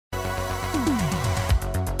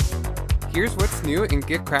Here's what's new in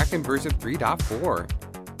GitKraken version 3.4.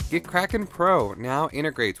 GitKraken Pro now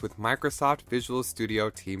integrates with Microsoft Visual Studio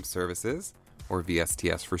Team Services, or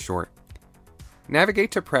VSTS for short.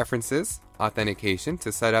 Navigate to Preferences, Authentication to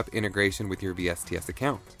set up integration with your VSTS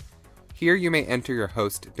account. Here you may enter your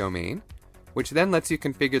host domain, which then lets you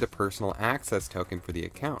configure the personal access token for the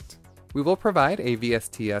account. We will provide a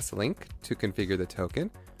VSTS link to configure the token,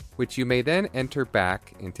 which you may then enter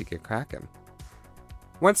back into GitKraken.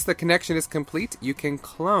 Once the connection is complete, you can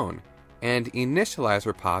clone and initialize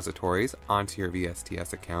repositories onto your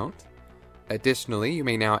VSTS account. Additionally, you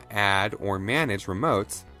may now add or manage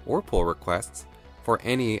remotes or pull requests for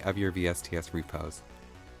any of your VSTS repos.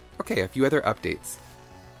 Okay, a few other updates.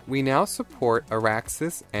 We now support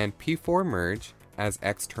Araxis and P4 merge as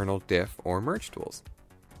external diff or merge tools.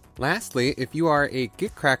 Lastly, if you are a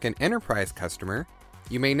GitKraken Enterprise customer,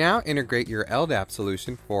 you may now integrate your LDAP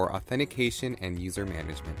solution for authentication and user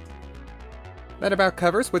management. That about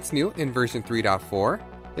covers what's new in version 3.4.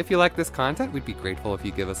 If you like this content, we'd be grateful if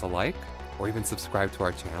you give us a like or even subscribe to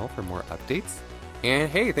our channel for more updates.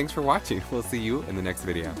 And hey, thanks for watching. We'll see you in the next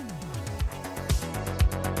video.